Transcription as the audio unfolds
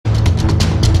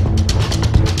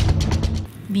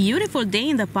Beautiful day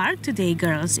in the park today,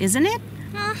 girls, isn't it?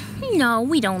 No,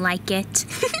 we don't like it.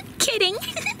 Kidding.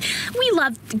 We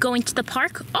love going to the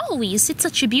park always. It's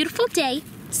such a beautiful day.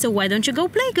 So why don't you go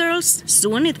play, girls?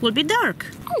 Soon it will be dark.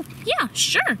 Oh, yeah,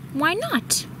 sure. Why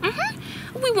not?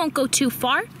 We won't go too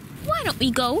far. Why don't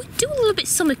we go do a little bit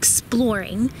some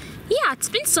exploring? Yeah, it's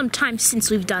been some time since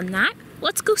we've done that.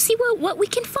 Let's go see what we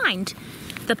can find.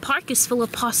 The park is full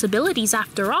of possibilities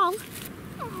after all.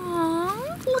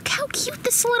 Aww, look how cute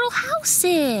this little house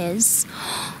is.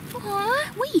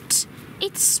 Aww, wait.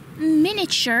 It's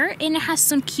miniature and it has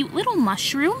some cute little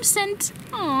mushrooms and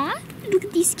aww, look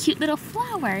at these cute little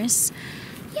flowers.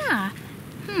 Yeah.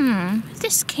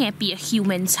 This can't be a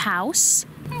human's house.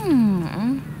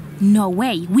 No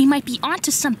way. We might be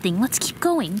onto something. Let's keep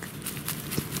going.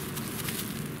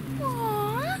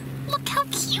 Aww, look how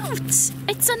cute.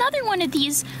 It's another one of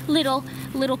these little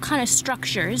kind of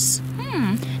structures.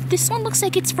 This one looks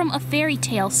like it's from a fairy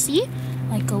tale, see?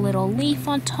 Like a little leaf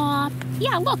on top.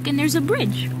 Yeah, look, and there's a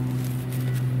bridge.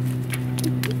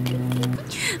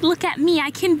 Look at me,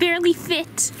 I can barely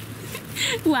fit.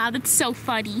 Wow, that's so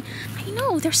funny. I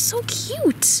know, they're so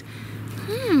cute.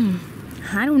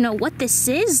 I don't know what this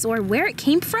is or where it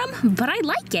came from, but I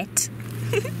like it.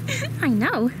 I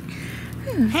know.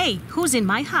 Hey, who's in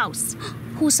my house?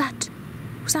 Who's that?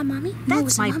 Who's that, Mommy?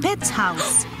 That's my pet's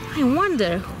house. I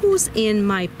wonder who's in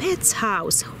my pet's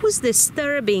house. Who's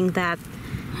disturbing that?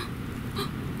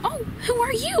 Oh, who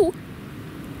are you?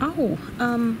 Oh,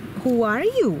 who are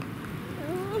you?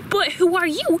 But who are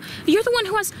you? You're the one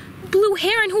who has blue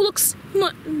hair and who looks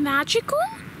magical?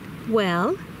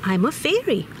 Well, I'm a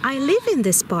fairy. I live in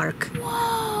this park.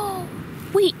 Whoa.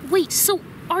 Wait, so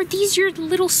are these your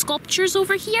little sculptures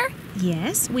over here?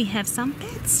 Yes, we have some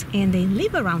pets and they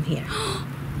live around here.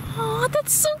 Oh,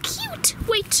 that's so cute.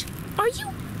 Wait, are you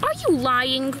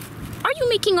lying? Are you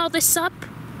making all this up?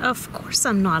 Of course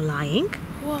I'm not lying.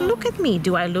 Whoa. Look at me.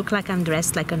 Do I look like I'm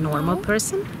dressed like a normal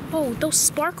person? Oh, those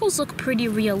sparkles look pretty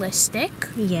realistic.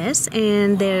 Yes,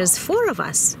 and there's 4 of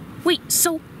us. Wait,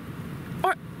 so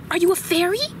are you a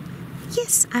fairy?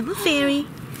 Yes, I'm a fairy.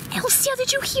 Elsa,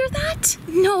 did you hear that?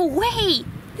 No way.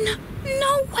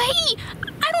 No way.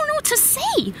 I don't know what to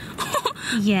say.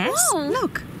 Yes, Whoa.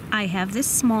 look. I have these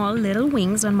small little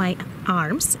wings on my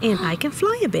arms and I can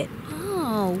fly a bit.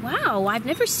 Oh, wow. I've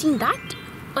never seen that.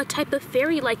 A type of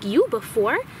fairy like you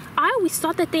before. I always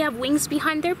thought that they have wings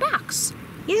behind their backs.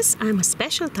 Yes, I'm a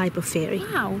special type of fairy.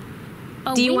 Wow.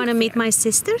 Do you want to meet my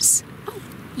sisters? Oh,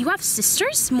 you have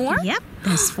sisters? More? Yep,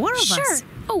 there's 4 of us. Sure.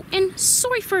 Oh, and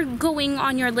sorry for going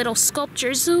on your little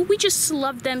sculptures. We just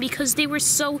loved them because they were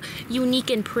so unique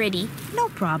and pretty. No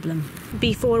problem.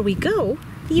 Before we go,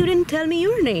 you didn't tell me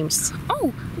your names.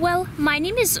 Oh, well, my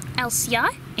name is Elsa,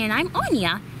 and I'm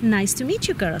Anya. Nice to meet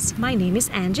you, girls. My name is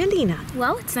Angelina.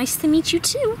 Well, it's nice to meet you,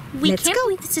 too. We Let's can't go.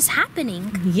 believe this is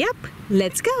happening. Yep,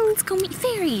 let's go. Let's go meet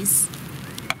fairies.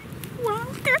 Wow,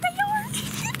 there they are.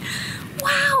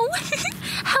 Wow.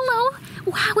 Hello.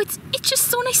 Wow, it's just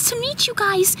so nice to meet you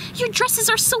guys. Your dresses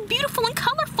are so beautiful and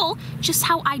colorful. Just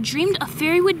how I dreamed a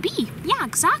fairy would be. Yeah,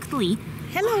 exactly.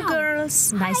 Hello, Wow.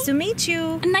 girls. Nice Hi. to meet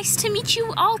you. Nice to meet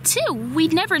you all, too. We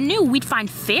never knew we'd find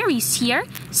fairies here.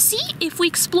 See, if we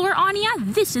explore Anya,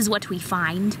 this is what we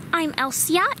find. I'm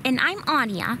Elsa, and I'm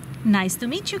Anya. Nice to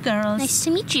meet you, girls. Nice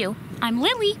to meet you. I'm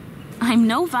Lily. I'm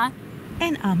Nova.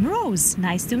 And I'm Rose.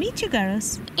 Nice to meet you,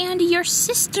 girls. And your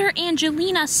sister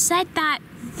Angelina said that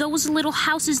those little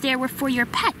houses there were for your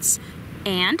pets.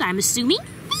 And I'm assuming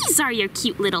these are your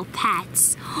cute little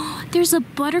pets. There's a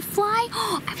butterfly.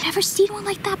 I've never seen one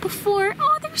like that before.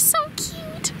 Oh, they're so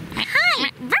cute.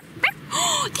 Hi.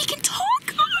 They can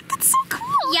talk. Oh, that's so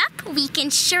cool. Yup, we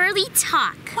can surely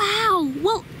talk. Wow.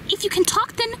 Well, if you can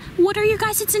talk, then what are your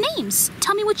guys' names?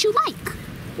 Tell me what you like.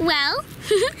 Well,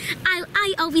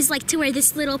 I always like to wear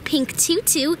this little pink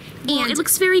tutu, Well, and it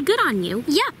looks very good on you.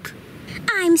 yup.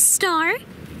 I'm Star,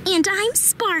 and I'm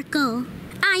Sparkle.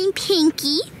 I'm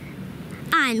Pinky.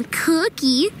 I'm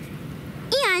Cookie,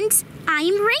 and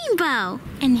I'm Rainbow.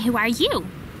 And who are you?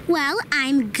 Well,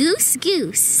 I'm Goose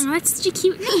Goose. Oh, that's such a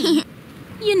cute name.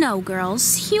 You know,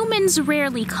 girls, humans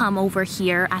rarely come over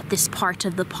here at this part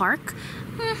of the park.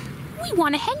 We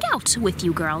want to hang out with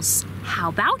you girls. How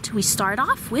about we start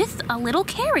off with a little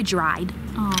carriage ride?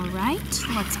 All right,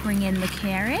 let's bring in the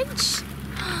carriage.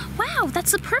 Wow,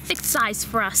 that's a perfect size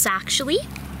for us, actually.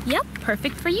 Yep,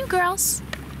 perfect for you girls.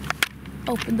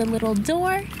 Open the little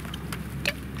door.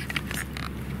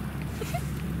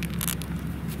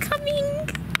 Coming.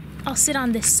 I'll sit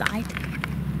on this side.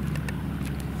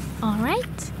 All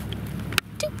right.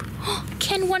 Doop.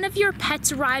 Can one of your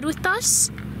pets ride with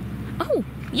us? Oh,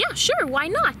 yeah, sure, why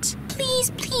not?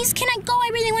 Please, please, can I go? I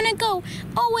really want to go.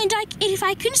 Oh, and if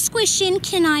I can squish in,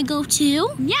 can I go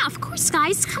too? Yeah, of course,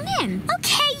 guys. Come in.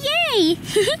 Okay, yay!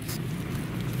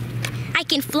 I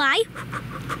can fly,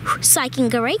 so I can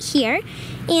go right here,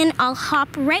 and I'll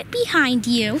hop right behind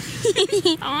you.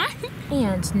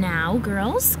 And now,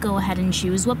 girls, go ahead and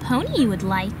choose what pony you would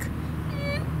like.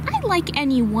 I'd like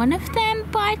any one of them,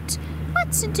 but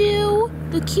let's do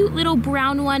the cute little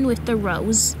brown one with the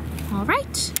rose. All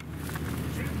right.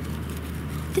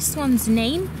 This one's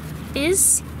name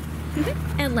is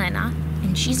Elena,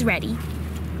 and she's ready.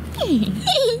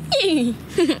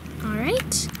 All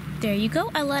right. There you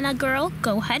go, Elena girl.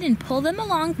 Go ahead and pull them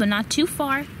along, but not too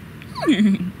far.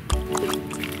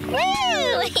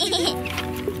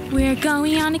 We're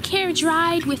going on a carriage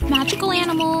ride with magical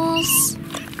animals.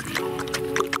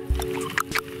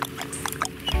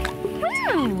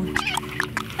 Woo!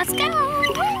 Let's go!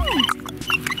 Woo!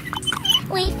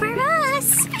 Wait for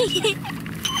us.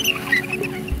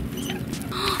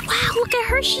 Wow, look at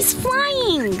her. She's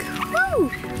flying.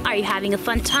 Woo! Are you having a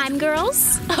fun time,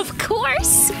 girls? Of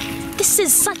course. This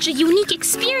is such a unique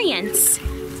experience.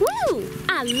 Woo!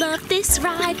 I love this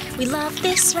ride. We love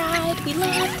this ride. We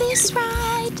love this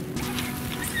ride.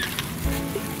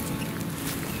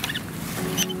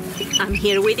 I'm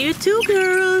here with you too,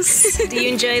 girls. Do you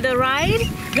enjoy the ride?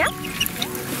 Yep.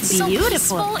 It's so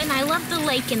Beautiful. peaceful, and I love the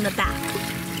lake in the back.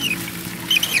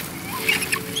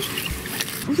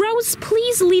 Rose,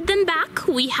 please lead them back.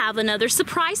 We have another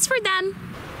surprise for them.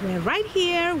 We're right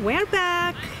here. We're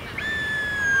back.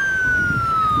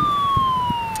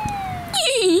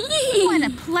 What a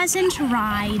pleasant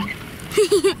ride.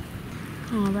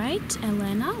 All right,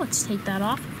 Elena, let's take that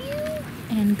off of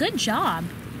you. And good job.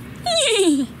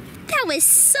 That was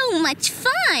so much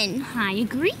fun. I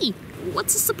agree.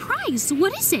 What's a surprise?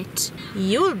 What is it?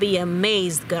 You'll be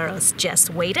amazed, girls. Just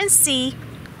wait and see.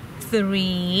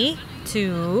 3,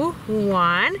 2,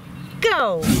 1,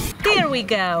 go! There we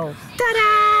go.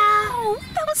 Ta-da! Oh,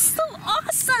 that was so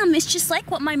awesome. It's just like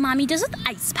what my mommy does with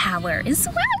ice power.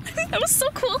 That was so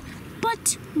cool.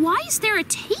 But why is there a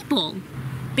table?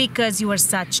 Because you are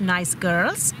such nice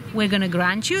girls, we're gonna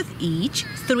grant you each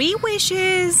 3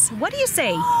 wishes. What do you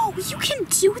say? Oh, you can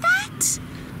do that?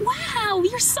 Wow,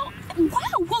 you're so...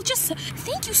 Wow, well, just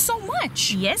thank you so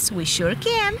much. Yes, we sure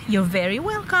can. You're very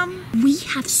welcome. We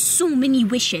have so many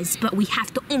wishes, but we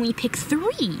have to only pick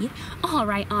 3. All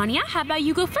right, Anya, how about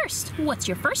you go first? What's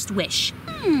your first wish?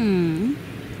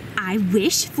 I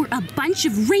wish for a bunch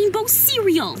of rainbow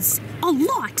cereals. A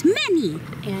lot, many.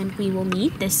 And we will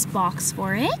need this box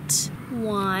for it.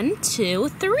 1, 2,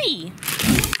 3.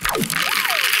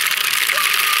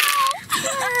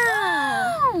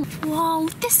 Wow! Whoa,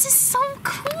 this is so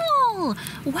cool.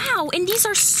 Wow, and these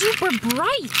are super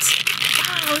bright.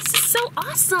 Wow, this is so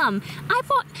awesome. I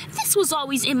thought this was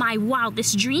always in my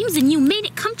wildest dreams, and you made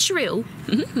it come true.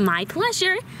 My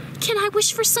pleasure. Can I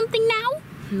wish for something now?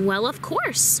 Well, of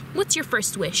course. What's your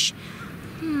first wish?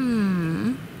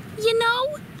 You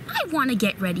know, I want to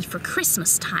get ready for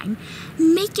Christmas time.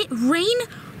 Make it rain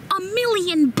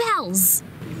 1,000,000 bells.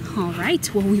 All right,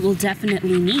 well, we will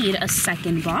definitely need a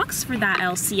second box for that,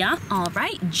 Elsa. All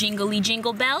right, jingly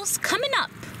jingle bells coming up.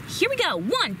 Here we go.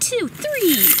 1, 2,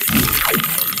 3.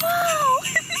 Whoa!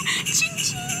 Ching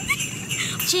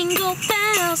ching. Jingle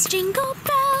bells,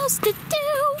 do-do.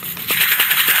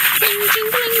 Ding,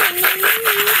 jingling, ring, ring, ring,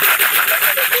 ring.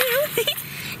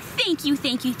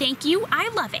 Thank you. I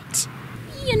love it.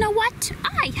 You know what?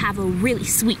 I have a really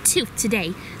sweet tooth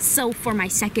today. So for my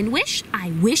second wish,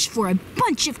 I wish for a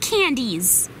bunch of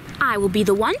candies. I will be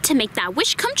the one to make that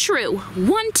wish come true.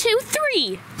 1, 2,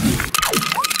 3.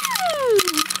 Woo!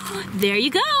 There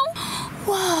you go.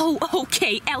 Whoa,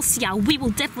 okay, Elsa, we will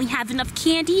definitely have enough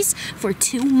candies for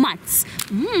 2 months.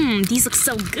 These look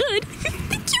so good.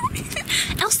 Thank you.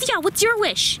 Elsa, what's your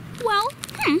wish? Well,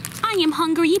 I am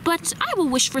hungry, but I will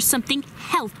wish for something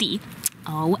healthy.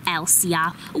 Oh,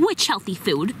 Elsa, which healthy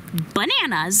food?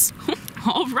 Bananas.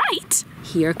 All right,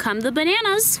 here come the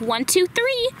bananas. 1, 2,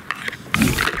 3.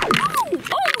 Oh!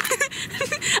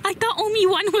 I thought only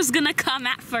one was gonna come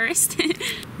at first.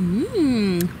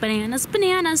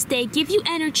 Bananas, they give you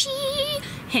energy.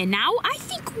 And now I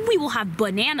think we will have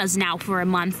bananas now for a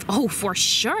month. Oh, for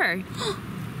sure.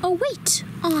 Oh, wait.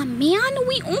 Aw, man,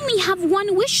 we only have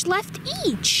 1 wish left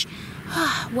each.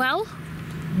 Well,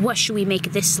 what should we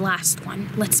make this last one?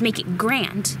 Let's make it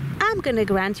grand. I'm gonna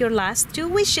grant your last 2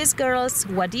 wishes, girls.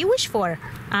 What do you wish for?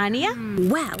 Anya?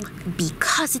 Well,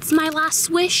 because it's my last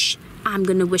wish, I'm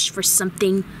gonna wish for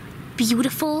something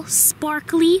beautiful,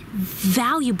 sparkly,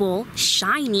 valuable,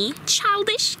 shiny,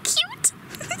 childish, cute.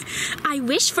 I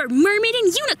wish for mermaid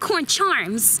and unicorn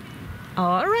charms.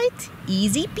 All right,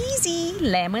 easy peasy,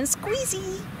 lemon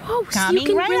squeezy. Whoa, so Coming you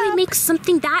can right really up. make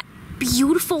something that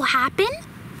beautiful happen?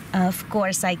 Of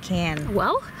course I can.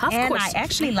 Well, of And course. I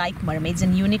actually like mermaids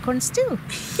and unicorns too.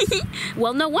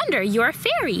 Well, no wonder. You're a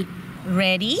fairy.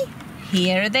 Ready?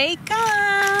 Here they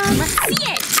come. Let's see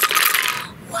it.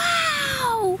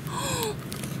 Wow.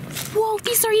 Whoa,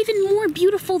 these are even more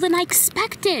beautiful than I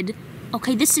expected.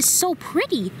 Okay, this is so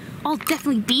pretty. I'll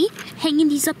definitely be hanging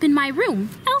these up in my room.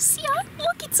 Elsa,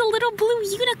 look, it's a little blue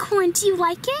unicorn. Do you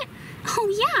like it? Oh,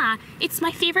 yeah. It's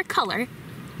my favorite color.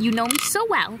 You know me so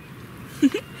well.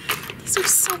 These are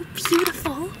so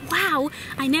beautiful. Wow,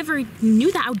 I never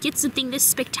knew that I would get something this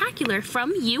spectacular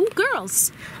from you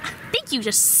girls. Thank you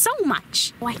just so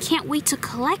much. Oh, I can't wait to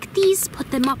collect these,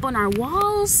 put them up on our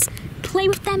walls, play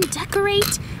with them,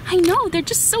 decorate. I know, they're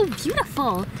just so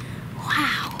beautiful.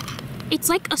 Wow, it's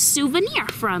like a souvenir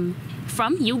from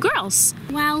you girls.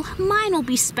 Well, mine will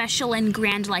be special and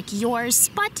grand like yours,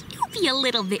 but you'll be a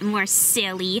little bit more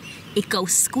silly. It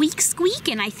goes squeak, squeak,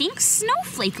 and I think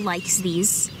Snowflake likes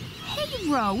these. Hey,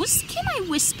 Rose, can I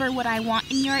whisper what I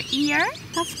want in your ear?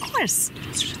 Of course.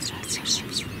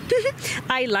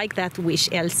 I like that wish,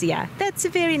 Elsa. That's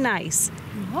very nice.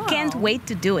 Whoa. Can't wait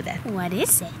to do that. What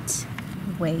is it?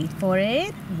 Wait for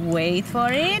it,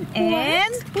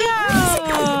 and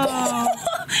go!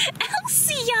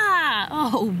 Elsa!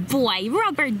 Oh boy,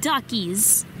 rubber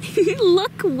duckies.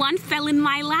 Look, one fell in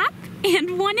my lap,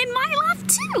 and one in my lap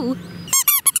too.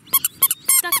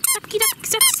 Duck, ducky, duck,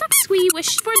 ducks, ducks, we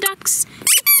wish for ducks.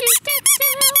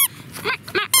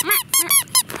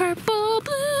 Purple,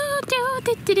 blue, do,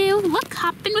 do, do, do. Look,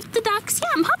 hopping with the ducks. Yeah,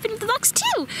 I'm hopping with the ducks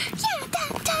too. Yeah,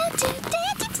 da, da, do,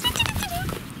 da, do, do, do, do,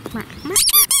 do.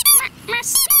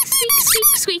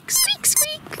 Squeak, squeak, squeak, squeak,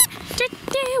 squeak. Do,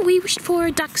 do. We wished for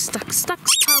ducks, ducks,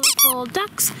 ducks, colorful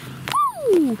ducks.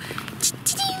 Woo!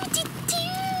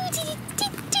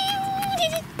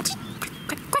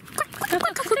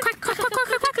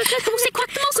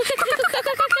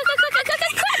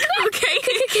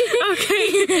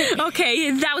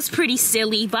 Okay, that was pretty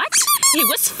silly, but it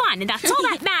was fun, and that's all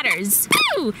that matters.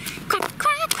 Woo! Quack,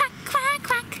 quack, quack, quack,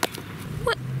 quack.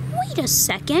 Wait a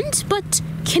second, but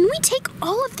can we take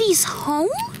all of these home?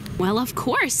 Well, of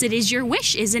course, it is your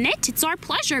wish, isn't it? It's our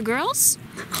pleasure, girls.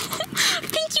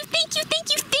 Thank you, thank you, thank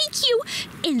you, thank you.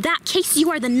 In that case, you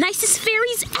are the nicest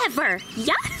fairies ever.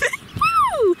 Yeah?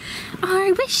 Woo!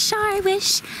 Our wish, our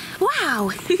wish.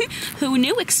 Wow. Who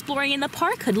knew exploring in the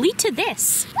park could lead to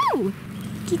this? Woo!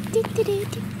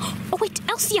 Oh, wait,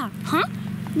 Elsa, huh?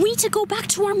 We need to go back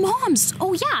to our moms.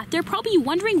 Oh, yeah, they're probably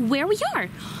wondering where we are.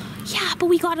 Yeah, but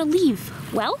we gotta leave.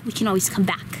 Well, we can always come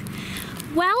back.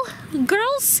 Well,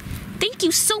 girls, thank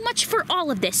you so much for all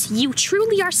of this. You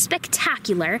truly are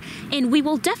spectacular, and we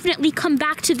will definitely come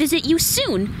back to visit you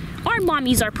soon. Our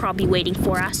mommies are probably waiting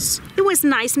for us. It was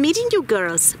nice meeting you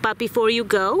girls, but before you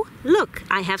go, look,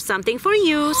 I have something for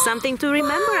you, something to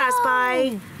remember us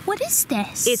by. What is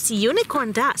this? It's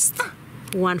unicorn dust.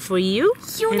 One for you,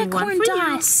 and one unicorn for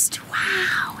dust.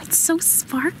 Wow, it's so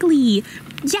sparkly.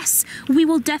 Yes, we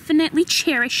will definitely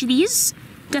cherish these.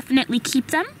 Definitely keep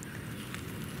them.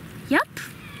 Yep.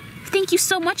 Thank you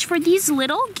so much for these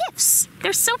little gifts.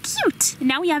 They're so cute.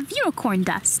 Now we have unicorn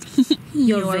dust.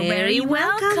 You're very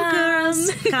welcome,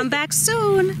 girls. Come back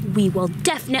soon. We will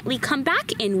definitely come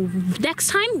back, and next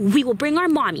time we will bring our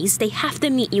mommies. They have to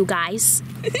meet you guys.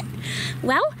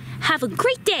 Well, have a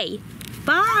great day.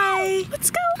 Bye.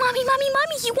 Let's go. Mommy, mommy,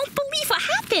 mommy, you won't believe what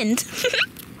happened.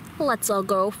 Let's all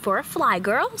go for a fly,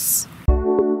 girls.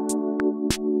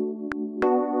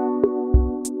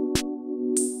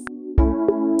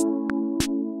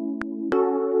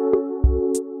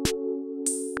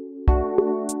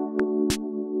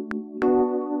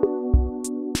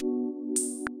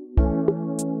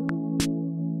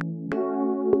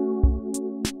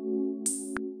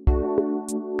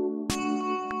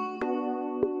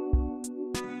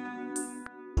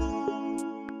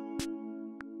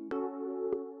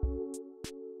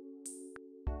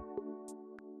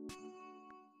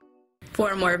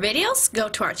 For more videos, go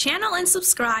to our channel and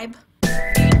subscribe.